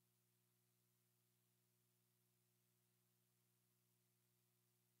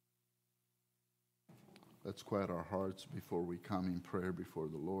Let's quiet our hearts before we come in prayer before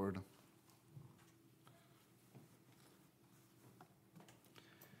the Lord.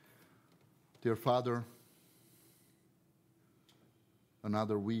 Dear Father,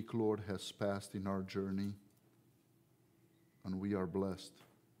 another week, Lord, has passed in our journey, and we are blessed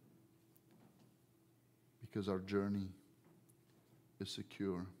because our journey is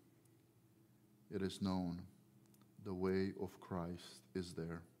secure. It is known. The way of Christ is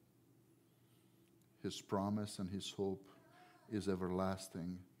there. His promise and His hope is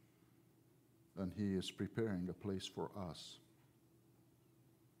everlasting, and He is preparing a place for us.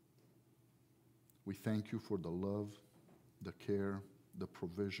 We thank You for the love, the care, the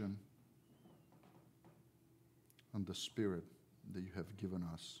provision, and the Spirit that You have given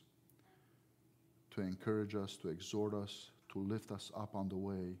us to encourage us, to exhort us, to lift us up on the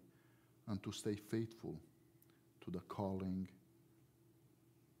way, and to stay faithful to the calling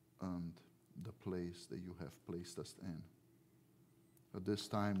and the place that You have placed us in. At this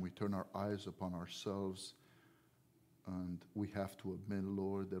time, we turn our eyes upon ourselves, and we have to admit,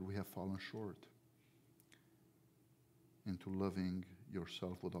 Lord, that we have fallen short into loving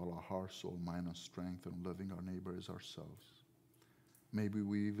Yourself with all our heart, soul, mind, and strength, and loving our neighbor as ourselves. Maybe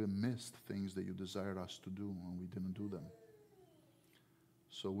we even missed things that You desired us to do, and we didn't do them.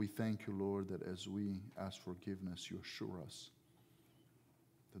 So we thank You, Lord, that as we ask forgiveness, You assure us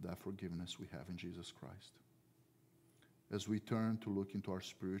that forgiveness we have in Jesus Christ. As we turn to look into our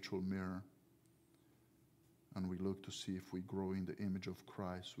spiritual mirror and we look to see if we grow in the image of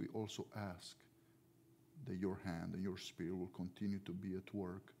Christ, we also ask that Your hand and Your Spirit will continue to be at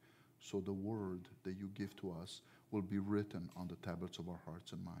work, so the word that You give to us will be written on the tablets of our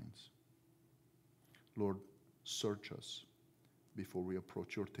hearts and minds. Lord, search us before we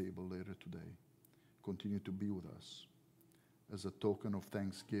approach Your table later today. Continue to be with us. As a token of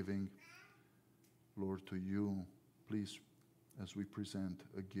thanksgiving, Lord, to You, please, as we present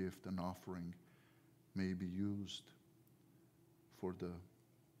a gift, an offering, may be used for the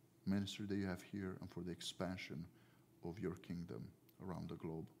ministry that You have here and for the expansion of Your kingdom around the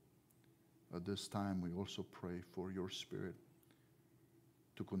globe. At this time, we also pray for Your Spirit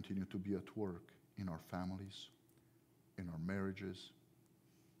to continue to be at work in our families, in our marriages,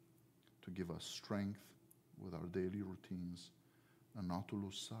 to give us strength with our daily routines, and not to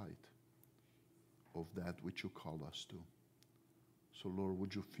lose sight of that which You call us to. So, Lord,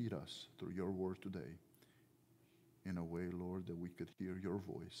 would You feed us through Your word today in a way, Lord, that we could hear Your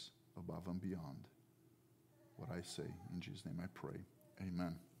voice above and beyond what I say. In Jesus' name I pray.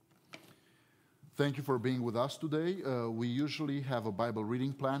 Amen. Thank you for being with us today. We usually have a Bible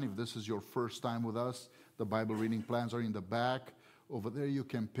reading plan. If this is your first time with us, the Bible reading plans are in the back. Over there, you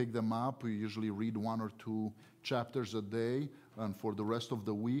can pick them up. We usually read 1 or 2 chapters a day. And for the rest of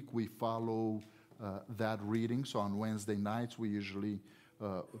the week, we follow that reading. So on Wednesday nights, we usually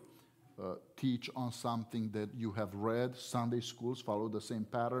teach on something that you have read. Sunday schools follow the same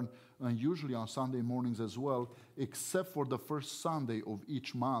pattern. And usually on Sunday mornings as well, except for the first Sunday of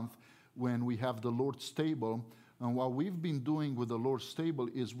each month when we have the Lord's table. And what we've been doing with the Lord's table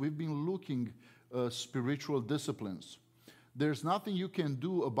is we've been looking spiritual disciplines. There's nothing you can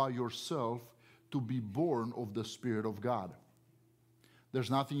do about yourself to be born of the Spirit of God. There's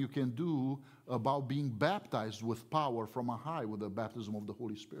nothing you can do about being baptized with power from on high with the baptism of the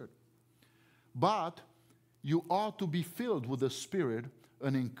Holy Spirit. But you ought to be filled with the Spirit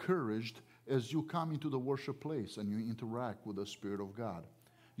and encouraged as you come into the worship place and you interact with the Spirit of God.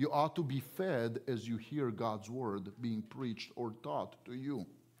 You ought to be fed as you hear God's word being preached or taught to you.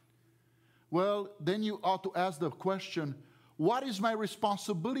 Well, then you ought to ask the question, what is my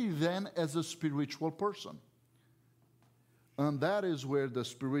responsibility then as a spiritual person? And that is where the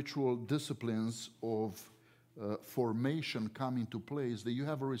spiritual disciplines of formation come into place, that you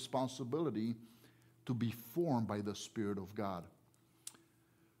have a responsibility to be formed by the Spirit of God.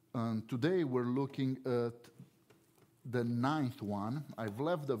 And today we're looking at the 9th one. I've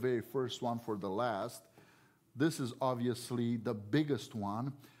left the very first one for the last. This is obviously the biggest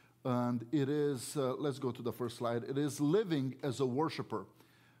one. And it is, let's go to the first slide. It is living as a worshiper.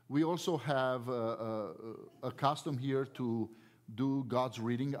 We also have a custom here to do God's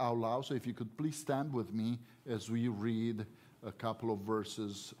reading out loud. So if you could please stand with me as we read a couple of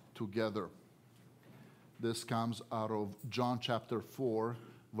verses together. This comes out of John chapter 4,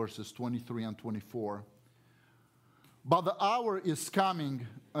 verses 23 and 24. But the hour is coming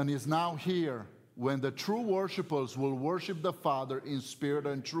and is now here, when the true worshipers will worship the Father in spirit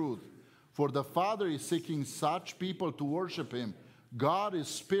and truth. For the Father is seeking such people to worship Him. God is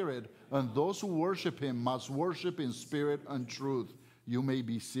spirit, and those who worship Him must worship in spirit and truth. You may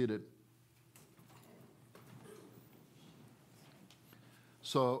be seated.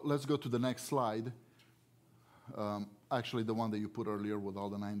 So let's go to the next slide. Actually, the one that you put earlier with all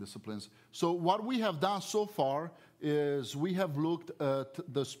the 9 disciplines. So what we have done so far is we have looked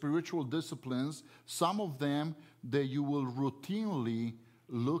at the spiritual disciplines. Some of them that you will routinely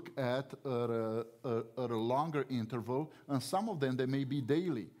look at a longer interval, and some of them they may be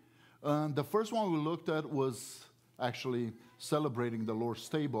daily. The first one we looked at was actually celebrating the Lord's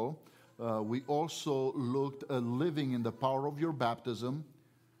table. We also looked at living in the power of your baptism,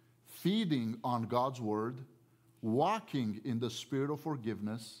 feeding on God's word, walking in the spirit of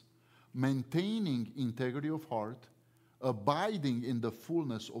forgiveness, maintaining integrity of heart, abiding in the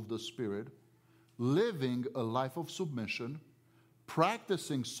fullness of the Spirit, living a life of submission,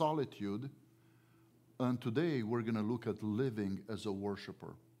 practicing solitude, and today we're going to look at living as a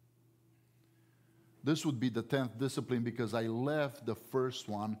worshiper. This would be the 10th discipline because I left the first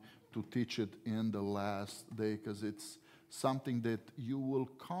one to teach it in the last day because it's something that you will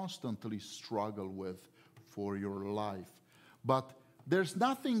constantly struggle with for your life. But there's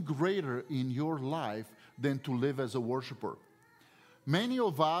nothing greater in your life than to live as a worshiper. Many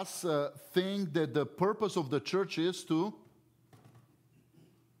of us think that the purpose of the church is to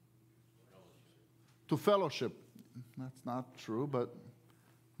fellowship. That's not true, but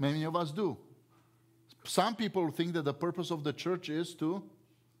many of us do. Some people think that the purpose of the church is to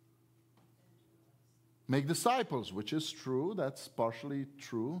make disciples, which is true. That's partially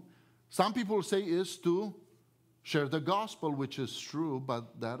true. Some people say is to share the gospel, which is true,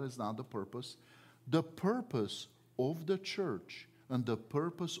 but that is not the purpose. The purpose of the church and the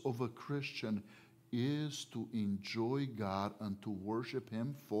purpose of a Christian is to enjoy God and to worship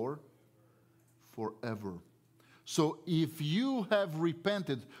Him forever. So if you have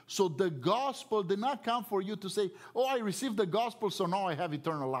repented, so the gospel did not come for you to say, oh, I received the gospel, so now I have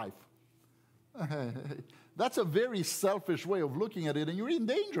eternal life. That's a very selfish way of looking at it, and you're in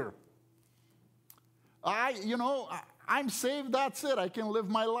danger. I'm saved, that's it. I can live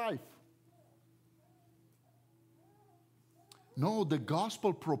my life. No, the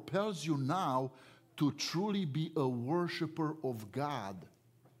gospel propels you now to truly be a worshiper of God.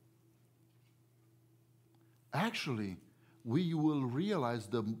 Actually, we will realize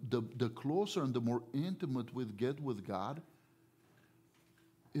the closer and the more intimate we get with God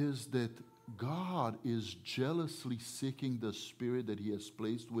is that God is jealously seeking the spirit that He has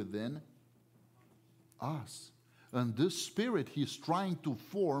placed within us. And this spirit He's trying to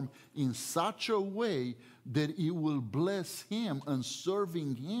form in such a way that it will bless Him and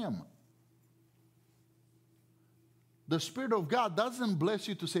serving Him. The Spirit of God doesn't bless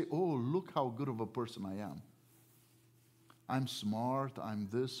you to say, oh, look how good of a person I am. I'm smart, I'm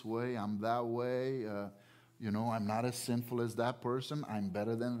this way, I'm that way. I'm not as sinful as that person. I'm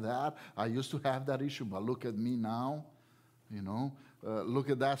better than that. I used to have that issue, but look at me now. Look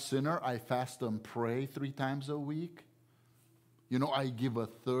at that sinner. I fast and pray 3 times a week. I give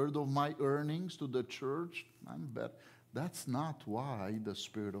 1/3 of my earnings to the church. I'm better. That's not why the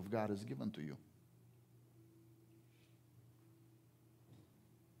Spirit of God is given to you.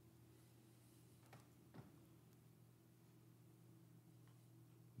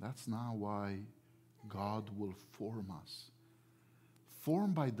 That's not why God will form us.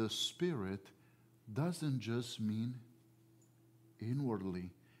 Formed by the Spirit doesn't just mean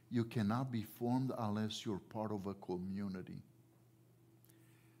inwardly. You cannot be formed unless you're part of a community.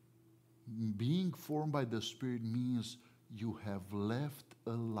 Being formed by the Spirit means you have left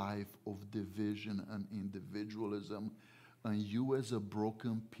a life of division and individualism, and you as a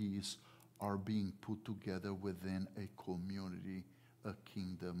broken piece are being put together within a community, a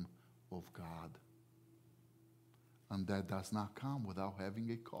kingdom of God. And that does not come without having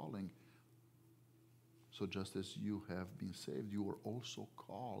a calling. So just as you have been saved, you are also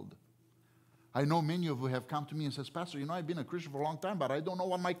called. I know many of you have come to me and says, Pastor, I've been a Christian for a long time, but I don't know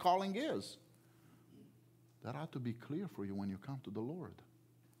what my calling is. That ought to be clear for you when you come to the Lord.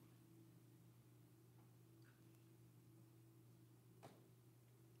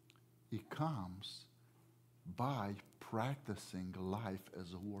 It comes by practicing life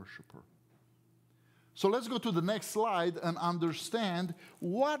as a worshiper. So let's go to the next slide and understand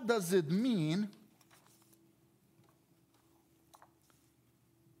what does it mean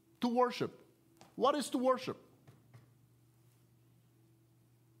to worship. What is to worship?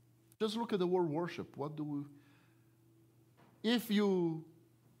 Just look at the word worship. What do we... If you...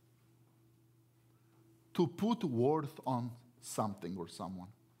 To put worth on something or someone.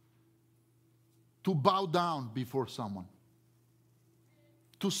 To bow down before someone.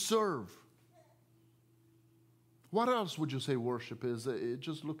 To serve. What else would you say worship is?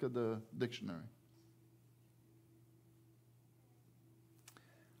 Just look at the dictionary.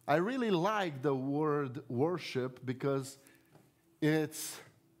 I really like the word worship because it's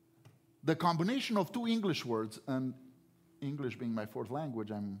the combination of two English words, and English being my fourth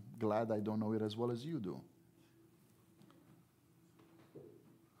language, I'm glad I don't know it as well as you do.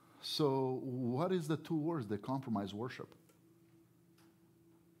 So what is the two words that comprise worship?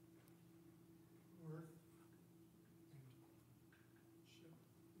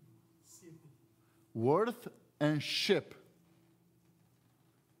 Worth and ship.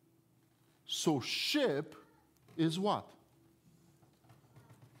 So ship is what?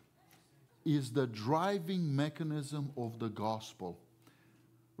 Is the driving mechanism of the gospel,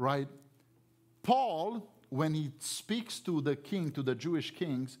 right? Paul, when he speaks to the king, to the Jewish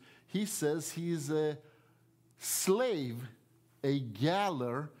kings, he says he's a slave, a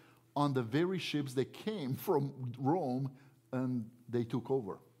galler on the very ships that came from Rome and they took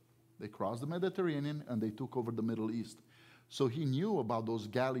over. They crossed the Mediterranean and they took over the Middle East. So he knew about those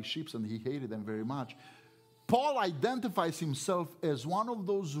galley ships and he hated them very much. Paul identifies himself as one of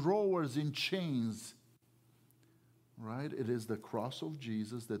those rowers in chains, right? It is the cross of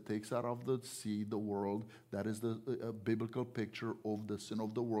Jesus that takes out of the sea the world. That is the biblical picture of the sin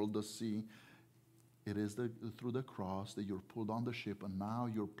of the world, the sea. It is through the cross that you're pulled on the ship, and now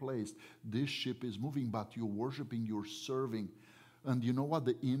you're placed. This ship is moving, but you're worshiping, you're serving. And you know what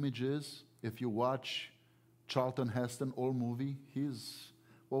the image is? If you watch Charlton Heston old movie,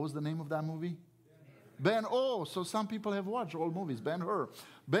 what was the name of that movie? Ben-Hur. So some people have watched old movies. Ben-Hur.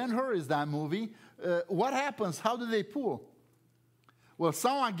 Ben-Hur is that movie. What happens? How do they pull? Well,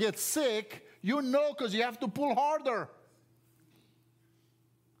 someone gets sick, you know, because you have to pull harder.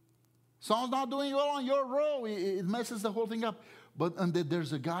 Someone's not doing well on your row. It messes the whole thing up. And then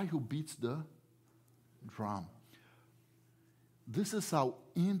there's a guy who beats the drum. This is how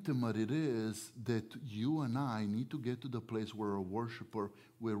intimate it is that you and I need to get to the place where a worshiper,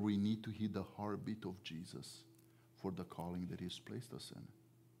 where we need to hear the heartbeat of Jesus for the calling that He's placed us in.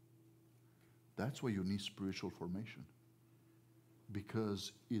 That's why you need spiritual formation,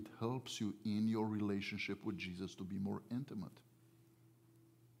 because it helps you in your relationship with Jesus to be more intimate.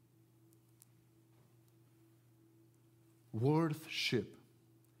 Worth ship.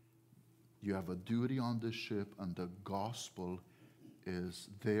 You have a duty on this ship, and the gospel is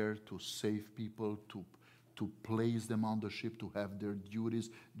there to save people, to place them on the ship, to have their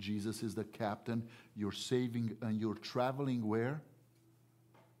duties. Jesus is the captain. You're saving, and you're traveling where?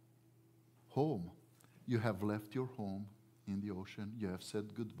 Home. You have left your home in the ocean. You have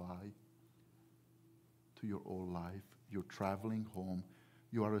said goodbye to your old life. You're traveling home.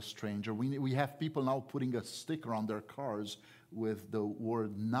 You are a stranger. We have people now putting a sticker on their cars with the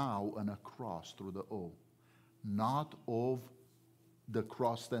word now and a cross through the O. Not of the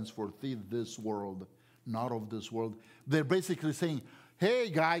cross stands for this world, not of this world. They're basically saying, hey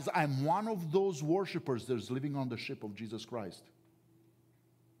guys, I'm one of those worshipers that's living on the ship of Jesus Christ.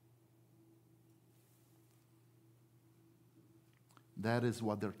 That is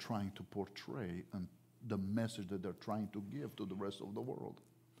what they're trying to portray, and the message that they're trying to give to the rest of the world.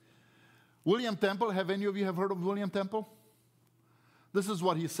 William Temple, have any of you have heard of William Temple? This is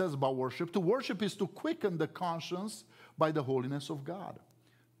what he says about worship. To worship is to quicken the conscience by the holiness of God,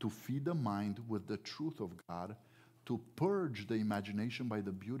 to feed the mind with the truth of God, to purge the imagination by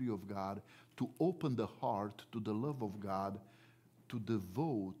the beauty of God, to open the heart to the love of God, to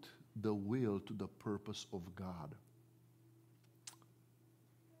devote the will to the purpose of God.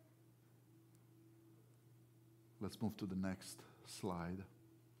 Let's move to the next slide.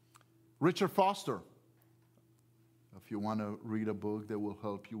 Richard Foster. If you want to read a book that will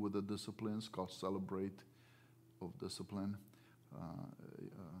help you with the disciplines, called Celebrate of Discipline,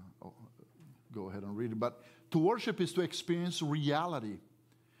 go ahead and read it. But to worship is to experience reality.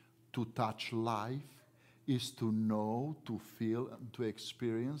 To touch life is to know, to feel, and to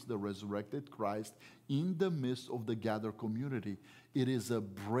experience the resurrected Christ in the midst of the gathered community. It is a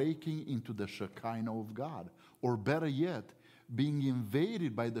breaking into the Shekinah of God. Or better yet, being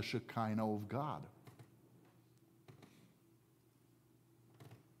invaded by the Shekinah of God.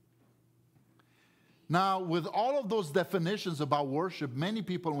 Now, with all of those definitions about worship, many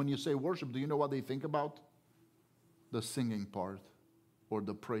people, when you say worship, do you know what they think about? The singing part or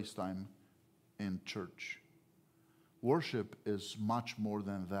the praise time in church. Worship is much more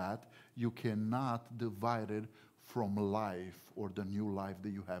than that. You cannot divide it from life or the new life that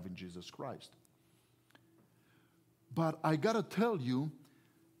you have in Jesus Christ. But I got to tell you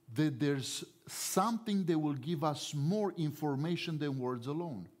that there's something that will give us more information than words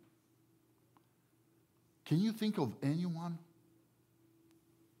alone. Can you think of anyone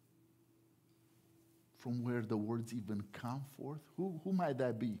from where the words even come forth? Who might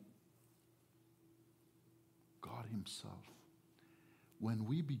that be? God himself. When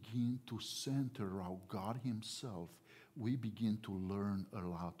we begin to center around God himself, we begin to learn a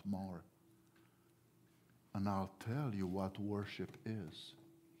lot more. And I'll tell you what worship is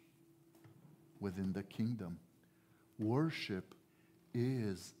within the kingdom. Worship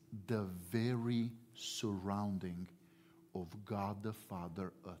is the very surrounding of God the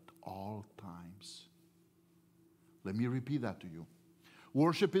Father at all times. Let me repeat that to you.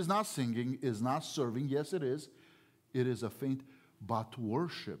 Worship is not singing, is not serving. Yes, it is. It is a faint. But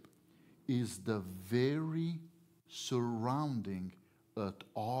worship is the very surrounding at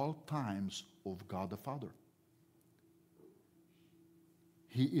all times of God the Father.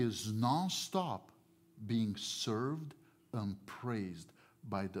 He is non-stop being served and praised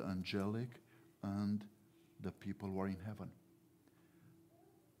by the angelic and the people who are in heaven.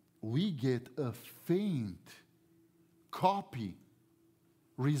 We get a faint copy,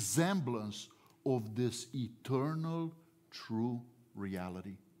 resemblance of this eternal, true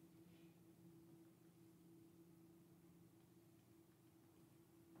reality.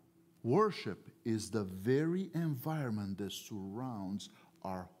 Worship is the very environment that surrounds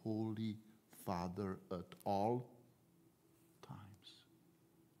our Holy Father at all times.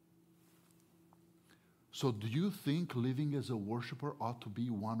 So do you think living as a worshiper ought to be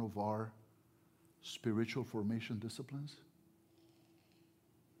one of our spiritual formation disciplines?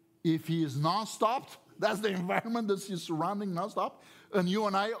 If he is non-stop, that's the environment that he's surrounding non-stop, and you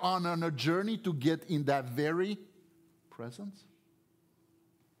and I are on a journey to get in that very presence.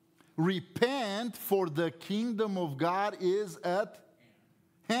 Repent, for the kingdom of God is at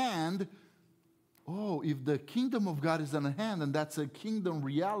hand. Oh, if the kingdom of God is at hand, and that's a kingdom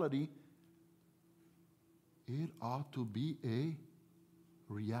reality, it ought to be a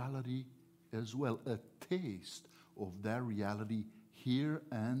reality as well, a taste of that reality here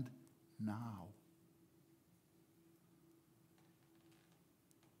and now.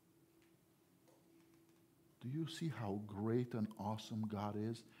 Do you see how great and awesome God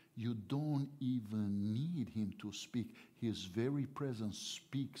is? You don't even need him to speak. His very presence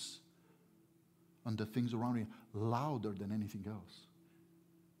speaks on the things around him louder than anything else.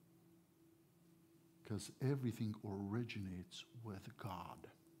 Because everything originates with God.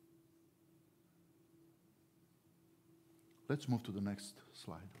 Let's move to the next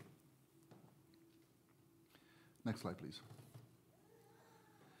slide. Next slide, please.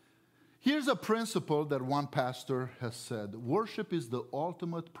 Here's a principle that one pastor has said. Worship is the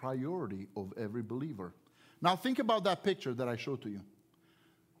ultimate priority of every believer. Now think about that picture that I showed to you.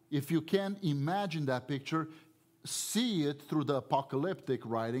 If you can imagine that picture, see it through the apocalyptic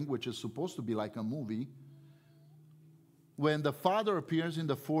writing, which is supposed to be like a movie. When the Father appears in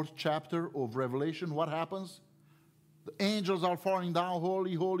the 4th chapter of Revelation, what happens? The angels are falling down.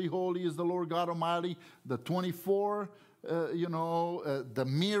 Holy, holy, holy is the Lord God Almighty. The 24, the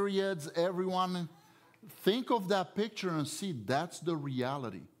myriads, everyone. Think of that picture and see that's the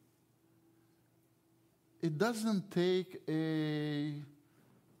reality. It doesn't take a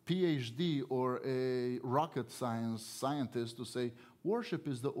PhD or a rocket scientist to say worship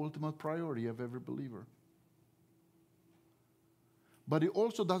is the ultimate priority of every believer. But it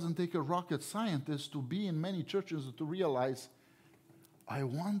also doesn't take a rocket scientist to be in many churches to realize, I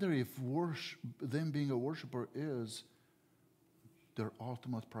wonder if them being a worshiper is their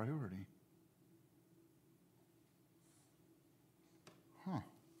ultimate priority.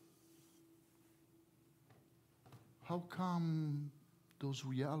 How come those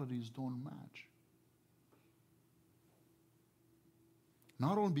realities don't match?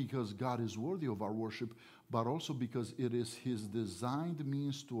 Not only because God is worthy of our worship, but also because it is his designed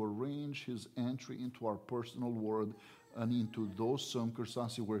means to arrange his entry into our personal world and into those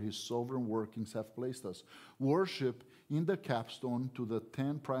circumstances where his sovereign workings have placed us. Worship in the capstone to the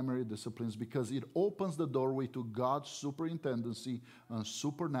 10 primary disciplines because it opens the doorway to God's superintendency and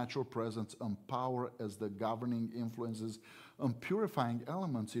supernatural presence and power as the governing influences and purifying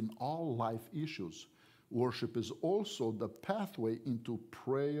elements in all life issues. Worship is also the pathway into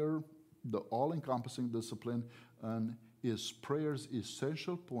prayer, the all-encompassing discipline, and is prayer's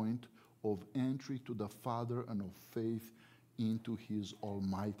essential point of entry to the Father and of faith into his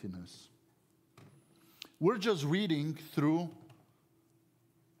almightiness. We're just reading through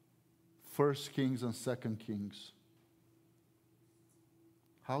 1 Kings and 2 Kings.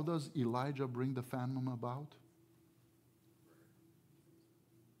 How does Elijah bring the famine about?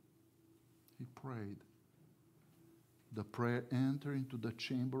 He prayed. The prayer entered into the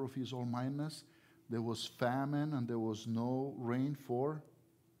chamber of his almightiness. There was famine and there was no rain for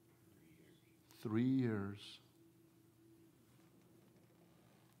 3 years.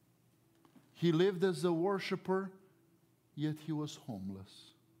 He lived as a worshiper, yet he was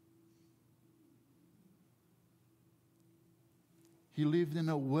homeless. He lived in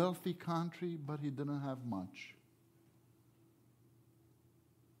a wealthy country, but he didn't have much.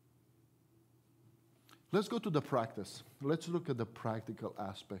 Let's go to the practice. Let's look at the practical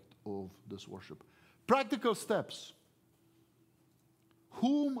aspect of this worship. Practical steps.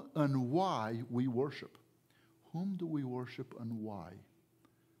 Whom and why we worship. Whom do we worship and why?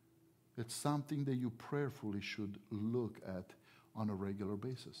 It's something that you prayerfully should look at on a regular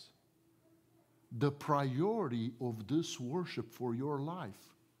basis. The priority of this worship for your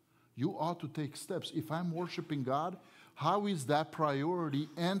life. You ought to take steps. If I'm worshiping God, how is that priority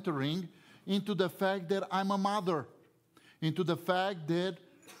entering into the fact that I'm a mother, into the fact that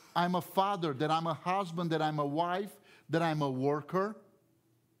I'm a father, that I'm a husband, that I'm a wife, that I'm a worker,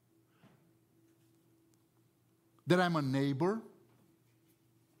 that I'm a neighbor,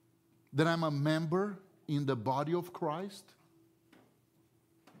 that I'm a member in the body of Christ,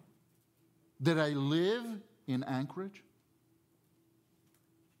 that I live in Anchorage?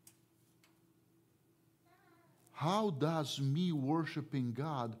 How does me worshiping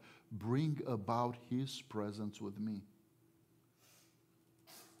God bring about His presence with me?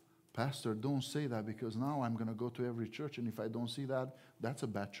 Pastor, don't say that, because now I'm going to go to every church, and if I don't see that, that's a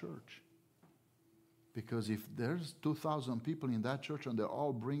bad church. Because if there's 2,000 people in that church and they're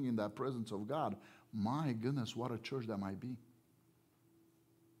all bringing that presence of God, my goodness, what a church that might be.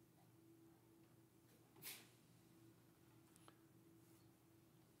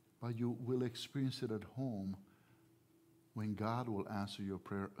 But you will experience it at home when God will answer your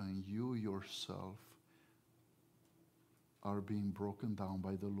prayer and you yourself are being broken down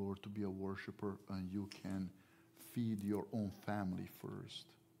by the Lord to be a worshiper, and you can feed your own family first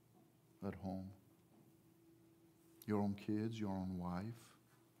at home. Your own kids, your own wife.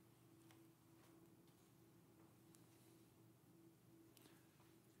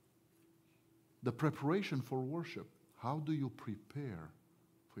 The preparation for worship. How do you prepare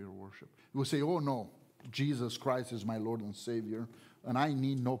for your worship? You will say, oh no, Jesus Christ is my Lord and Savior, and I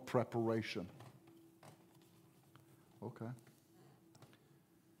need no preparation. Okay.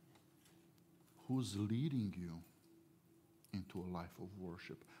 Who's leading you into a life of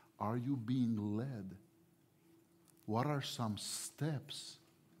worship? Are you being led? What are some steps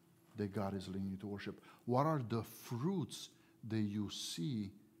that God is leading you to worship? What are the fruits that you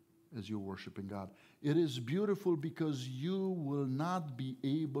see as you're worshiping God? It is beautiful because you will not be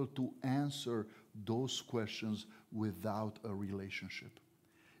able to answer those questions without a relationship.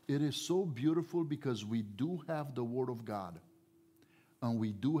 It is so beautiful because we do have the Word of God and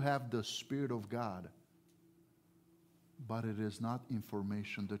we do have the Spirit of God, but it is not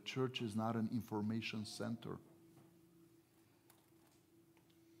information. The church is not an information center.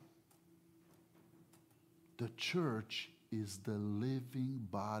 The church is the living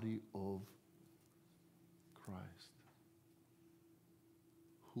body of Christ,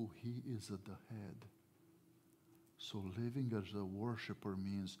 who He is at the head. So living as a worshiper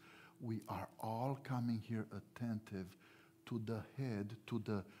means we are all coming here attentive to the head, to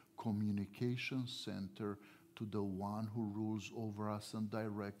the communication center, to the one who rules over us and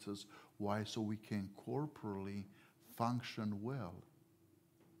directs us. Why? So we can corporally function well.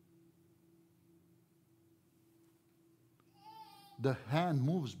 The hand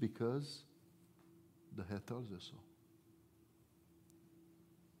moves because the head tells us so.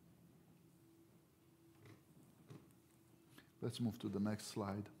 Let's move to the next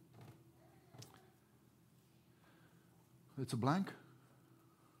slide. It's a blank?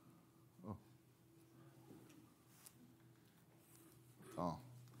 Oh. Oh.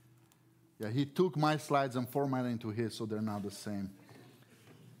 Yeah, he took my slides and formatted into his, so they're not the same.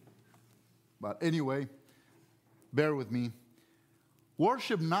 But anyway, bear with me.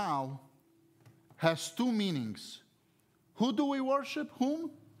 Worship now has two meanings. Who do we worship? Whom?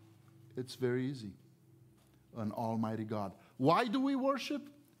 It's very easy. An almighty God. Why do we worship?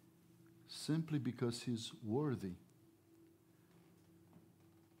 Simply because He's worthy.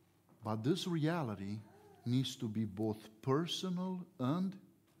 But this reality needs to be both personal and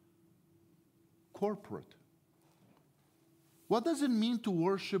corporate. What does it mean to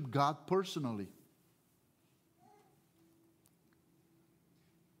worship God personally?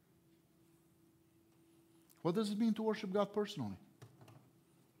 What does it mean to worship God personally?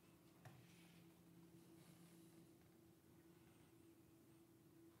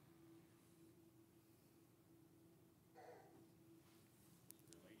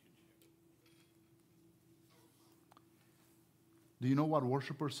 Do you know what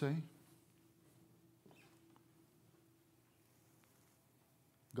worshipers say?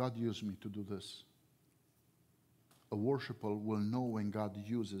 God used me to do this. A worshiper will know when God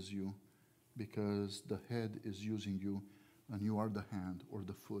uses you because the head is using you and you are the hand or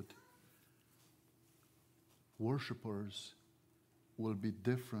the foot. Worshippers will be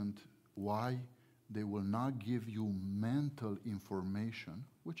different. Why? They will not give you mental information,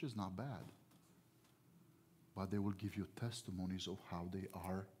 which is not bad, but they will give you testimonies of how they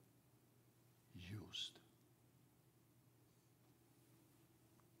are used.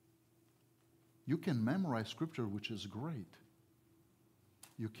 You can memorize scripture, which is great.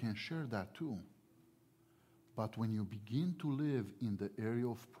 You can share that too. But when you begin to live in the area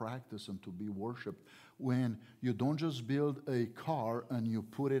of practice and to be worshiped, when you don't just build a car and you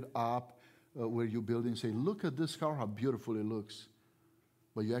put it up where you build it and say, look at this car, how beautiful it looks.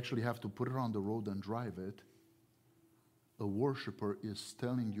 But you actually have to put it on the road and drive it. A worshiper is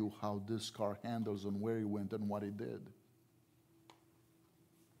telling you how this car handles and where it went and what it did.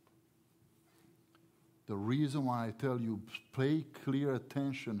 The reason why I tell you, pay clear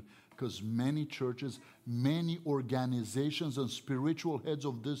attention, because many churches, many organizations and spiritual heads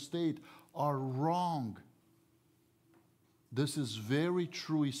of this state are wrong. This is very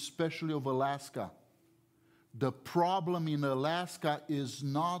true, especially of Alaska. The problem in Alaska is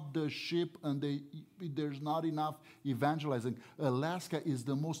not the ship and there's not enough evangelizing. Alaska is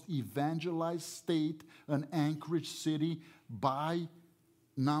the most evangelized state, an Anchorage city, by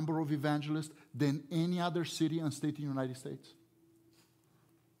number of evangelists than any other city and state in the United States.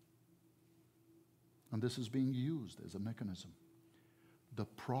 And this is being used as a mechanism. The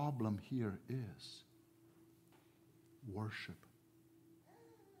problem here is worship.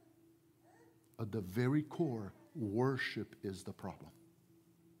 At the very core, worship is the problem.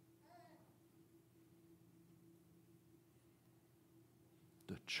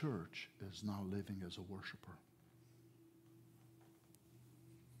 The church is now living as a worshiper.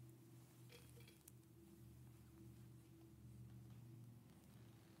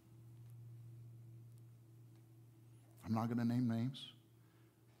 I'm not going to name names,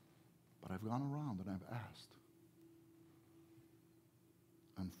 but I've gone around and I've asked.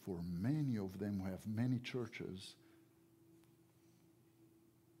 And for many of them who have many churches,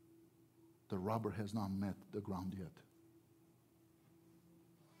 the rubber has not met the ground yet.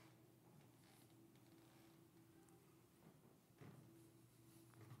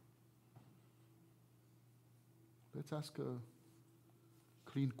 Let's ask a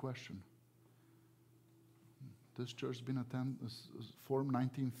clean question. This church has been formed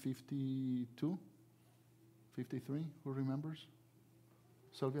 1952, 53. Who remembers?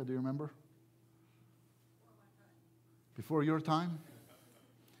 Sylvia, do you remember? Before your time?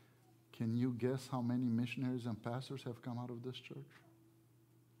 Can you guess how many missionaries and pastors have come out of this church?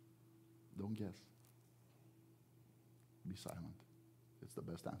 Don't guess. Be silent. It's the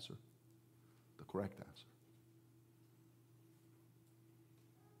best answer, the correct answer.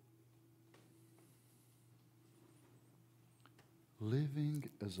 Living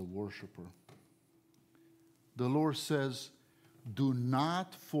as a worshiper. The Lord says, do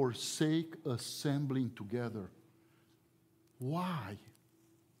not forsake assembling together. Why?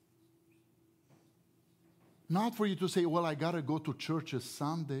 Not for you to say, well, I got to go to church this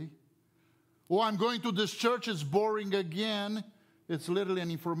Sunday. Oh, I'm going to this church, it's boring again. It's literally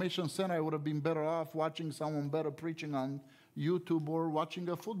an information center. I would have been better off watching someone better preaching on YouTube or watching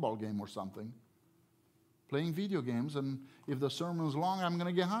a football game or something. Playing video games, and if the sermon's long, I'm going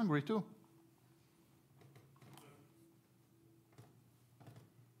to get hungry too.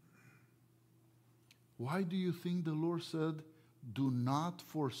 Why do you think the Lord said, do not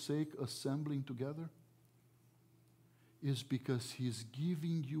forsake assembling together? Is because He's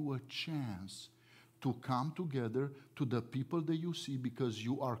giving you a chance to come together to the people that you see, because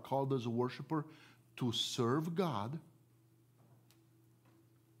you are called as a worshiper to serve God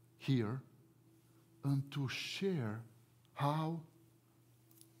here and to share how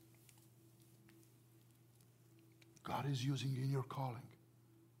God is using you in your calling.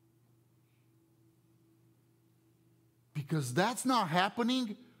 Because that's not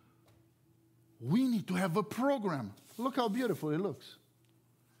happening, we need to have a program. Look how beautiful it looks.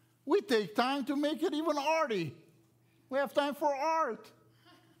 We take time to make it even arty. We have time for art.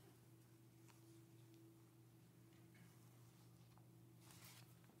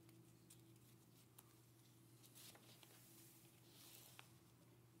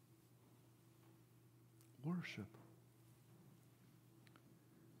 Worship.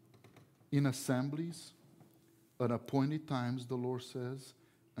 In assemblies, at appointed times, the Lord says,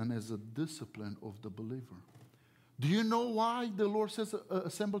 and as a discipline of the believer. Do you know why the Lord says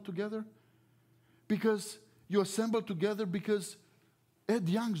assemble together? Because you assemble together because Ed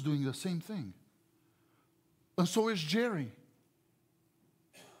Young's doing the same thing. And so is Jerry.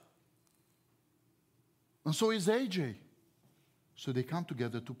 And so is AJ. So they come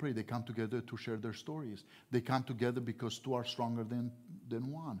together to pray. They come together to share their stories. They come together because two are stronger than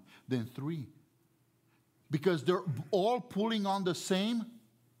one, than three. Because they're all pulling on the same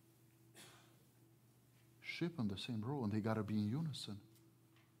ship on the same row, and they got to be in unison.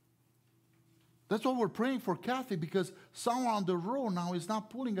 That's why we're praying for Kathy, because someone on the row now is not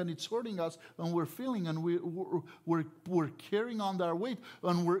pulling and it's hurting us, and we're feeling, and we're carrying on their weight,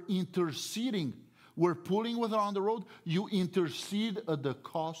 and we're interceding. We're pulling with her on the road. You intercede at the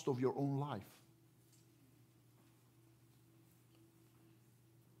cost of your own life.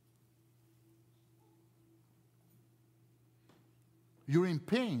 You're in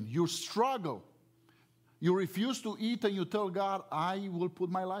pain. You struggle. You refuse to eat, and you tell God, I will put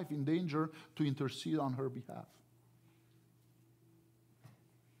my life in danger to intercede on her behalf.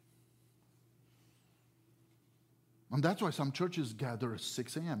 And that's why some churches gather at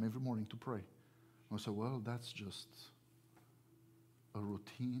 6 a.m. every morning to pray. I say, well, that's just a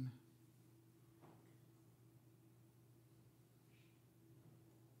routine.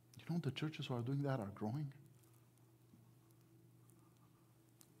 You know, the churches who are doing that are growing.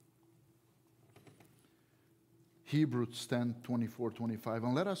 Hebrews 10:24-25.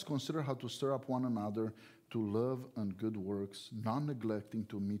 And let us consider how to stir up one another to love and good works, not neglecting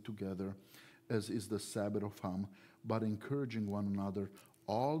to meet together, as is the Sabbath of some, but encouraging one another,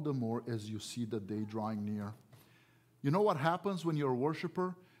 all the more as you see the day drawing near. You know what happens when you're a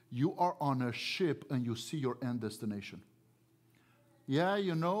worshiper? You are on a ship and you see your end destination. Yeah,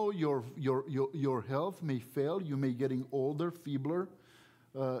 you know, your health may fail. You may getting older, feebler.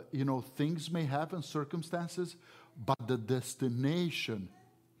 You know, things may happen, circumstances, but the destination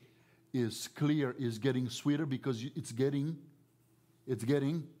is clear, is getting sweeter, because it's getting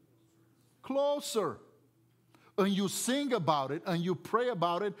closer. And you sing about it, and you pray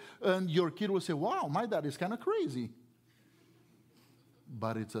about it, and your kid will say, wow, my dad is kind of crazy.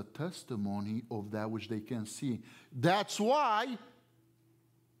 But it's a testimony of that which they can see. That's why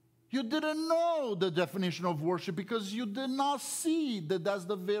you didn't know the definition of worship, because you did not see that that's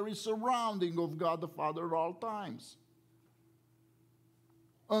the very surrounding of God the Father at all times.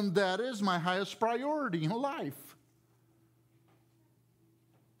 And that is my highest priority in life.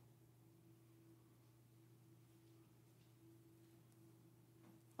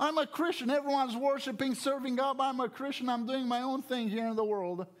 I'm a Christian. Everyone's worshiping, serving God. I'm a Christian. I'm doing my own thing here in the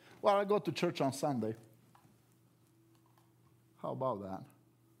world. Well, I go to church on Sunday. How about that?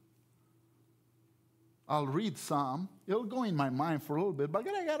 I'll read some. It'll go in my mind for a little bit, but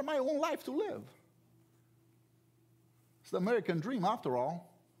I got my own life to live. It's the American dream, after all.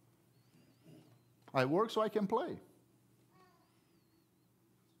 I work so I can play.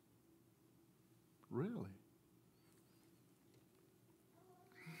 Really?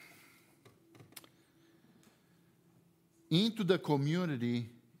 Into the community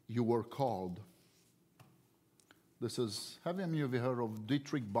you were called. This is, have any of you heard of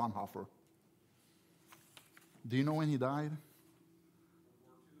Dietrich Bonhoeffer? Do you know when he died?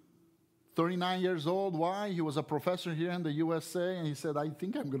 39 years old. Why? He was a professor here in the USA, and he said, I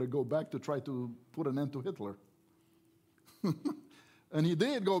think I'm going to go back to try to put an end to Hitler. And he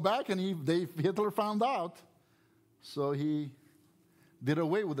did go back, and Hitler found out. So he did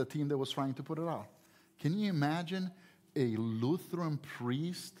away with the team that was trying to put it out. Can you imagine a Lutheran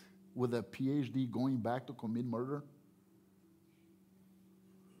priest with a PhD going back to commit murder?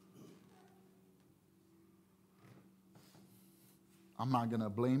 I'm not going to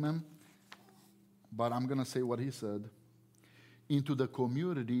blame him, but I'm going to say what he said. Into the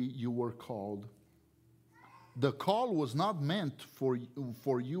community you were called. The call was not meant for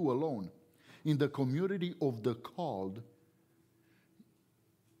you alone. In the community of the called,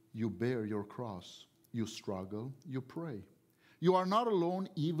 you bear your cross. You struggle, you pray. You are not alone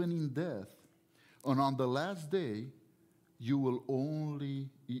even in death. And on the last day, you will only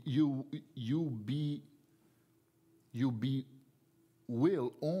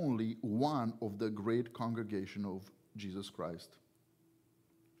will only one of the great congregation of Jesus Christ.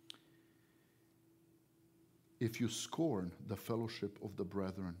 If you scorn the fellowship of the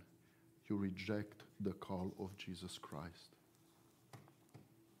brethren, you reject the call of Jesus Christ.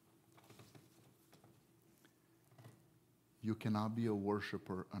 You cannot be a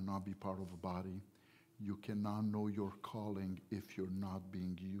worshiper and not be part of a body. You cannot know your calling if you're not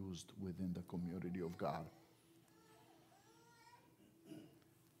being used within the community of God.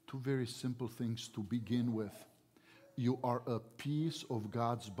 Two very simple things to begin with. You are a piece of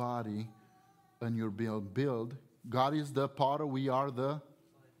God's body, and you're being built God is the potter, we are the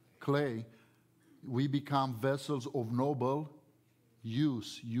clay. We become vessels of noble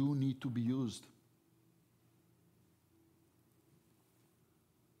use. You need to be used.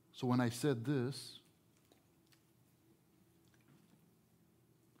 So when I said this,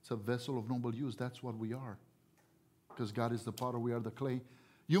 it's a vessel of noble use. That's what we are. Because God is the potter, we are the clay.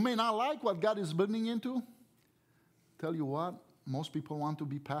 You may not like what God is bending into. Tell you what, most people want to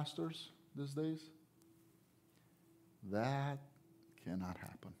be pastors these days. That cannot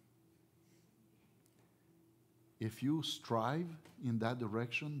happen. If you strive in that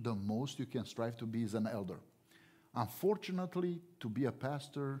direction, the most you can strive to be is an elder. Unfortunately, to be a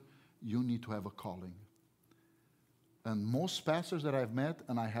pastor, you need to have a calling. And most pastors that I've met,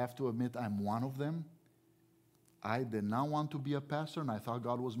 and I have to admit I'm one of them, I did not want to be a pastor, and I thought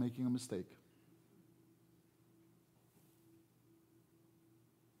God was making a mistake.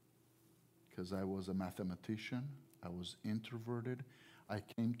 Because I was a mathematician, I was introverted, I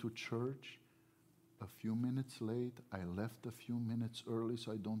came to church a few minutes late, I left a few minutes early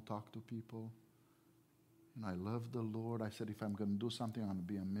so I don't talk to people. And I love the Lord. I said, if I'm going to do something, I'm going to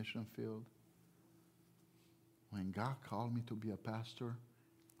be in mission field. When God called me to be a pastor,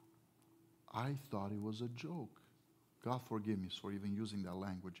 I thought it was a joke. God forgive me for even using that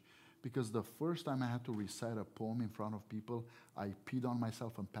language. Because the first time I had to recite a poem in front of people, I peed on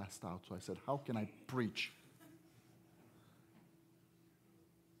myself and passed out. So I said, how can I preach?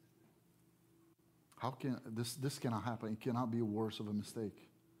 How can this cannot happen? It cannot be worse of a mistake.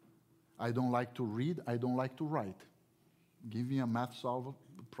 I don't like to read. I don't like to write. Give me a math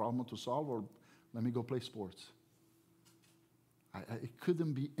problem to solve, or let me go play sports. It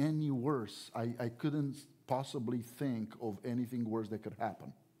couldn't be any worse. I couldn't possibly think of anything worse that could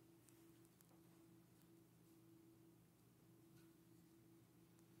happen.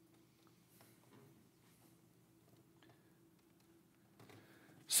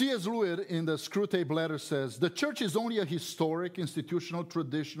 C.S. Lewis in the Screwtape Letter says, the church is only a historic, institutional,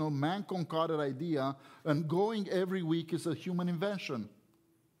 traditional, man-concocted idea, and going every week is a human invention.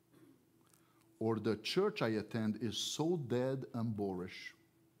 Or the church I attend is so dead and boorish.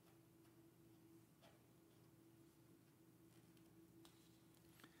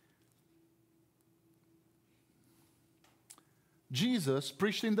 Jesus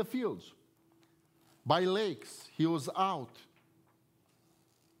preached in the fields, by lakes. He was out.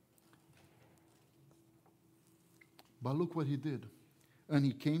 But look what he did. And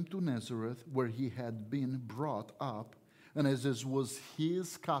he came to Nazareth, where he had been brought up, and as this was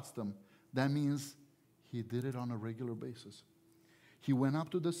his custom, that means he did it on a regular basis. He went up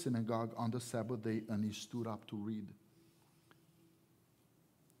to the synagogue on the Sabbath day, and he stood up to read.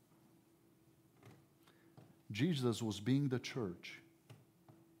 Jesus was being the church,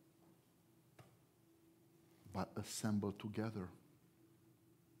 but assembled together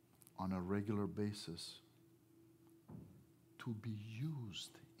on a regular basis to be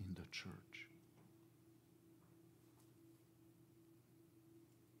used in the church.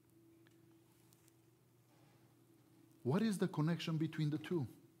 What is the connection between the two?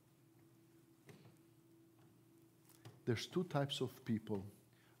 There's two types of people,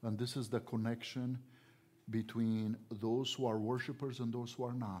 and this is the connection between those who are worshipers and those who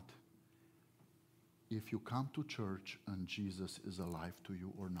are not. If you come to church and Jesus is alive to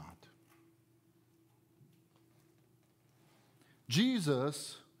you or not.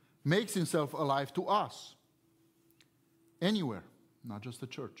 Jesus makes himself alive to us. Anywhere, not just the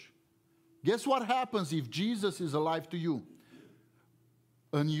church. Guess what happens if Jesus is alive to you?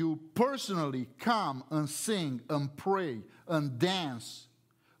 And you personally come and sing and pray and dance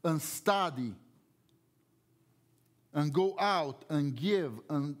and study and go out and give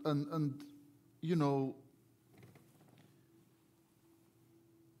and you know,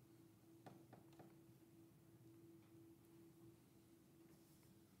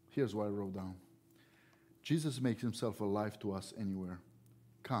 here's what I wrote down. Jesus makes himself alive to us anywhere.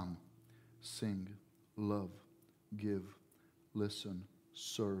 Come, sing, love, give, listen,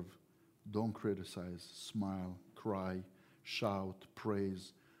 serve, don't criticize, smile, cry, shout,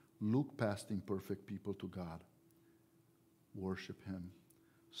 praise. Look past imperfect people to God. Worship him.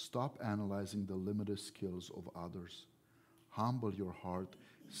 Stop analyzing the limited skills of others. Humble your heart.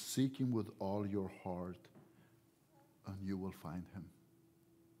 Seek him with all your heart, and you will find him.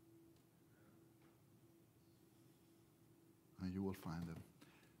 And you will find him.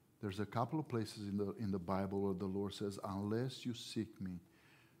 There's a couple of places in the Bible where the Lord says, unless you seek me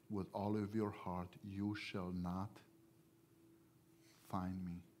with all of your heart, you shall not find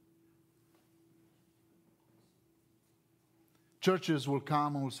me. Churches will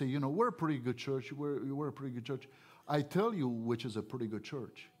come and will say, we're a pretty good church. We're a pretty good church. I tell you which is a pretty good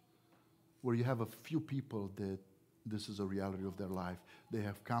church. Where you have a few people that this is a reality of their life. They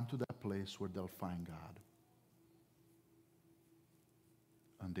have come to that place where they'll find God.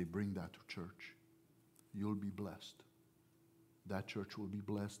 And they bring that to church. You'll be blessed. That church will be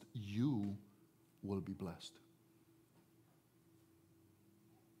blessed. You will be blessed.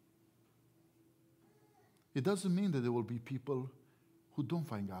 It doesn't mean that there will be people who don't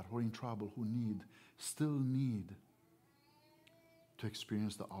find God, who are in trouble, who still need to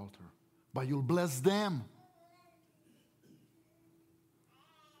experience the altar. But you'll bless them.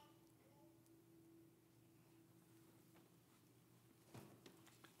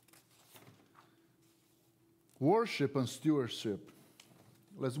 Worship and stewardship.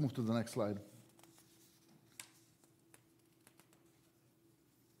 Let's move to the next slide.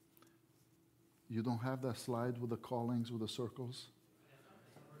 You don't have that slide with the callings, with the circles?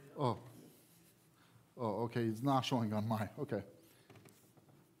 Oh, okay. It's not showing on mine. Okay.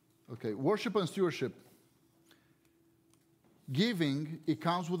 Okay. Worship and stewardship. Giving, it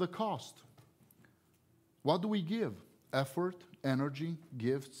comes with a cost. What do we give? Effort, energy,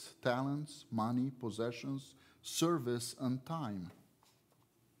 gifts, talents, money, possessions, service, and time.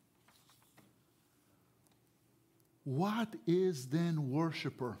 What is then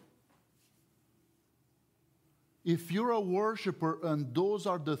worshiper? If you're a worshiper and those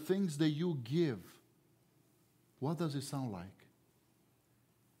are the things that you give, what does it sound like?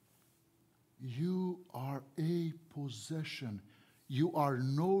 You are a possession. You are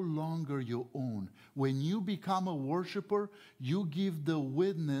no longer your own. When you become a worshiper, you give the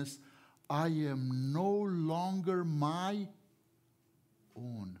witness, I am no longer my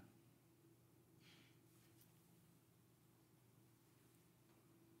own.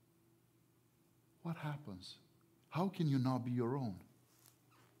 What happens? How can you not be your own?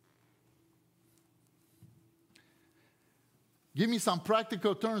 Give me some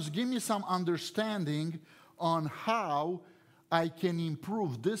practical terms. Give me some understanding on how I can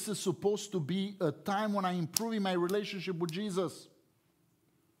improve. This is supposed to be a time when I'm improving my relationship with Jesus.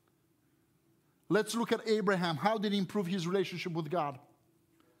 Let's look at Abraham. How did he improve his relationship with God?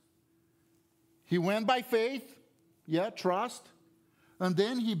 He went by faith, trust, and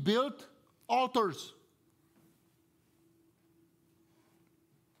then he built altars.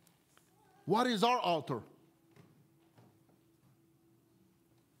 What is our altar?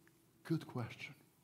 Good question.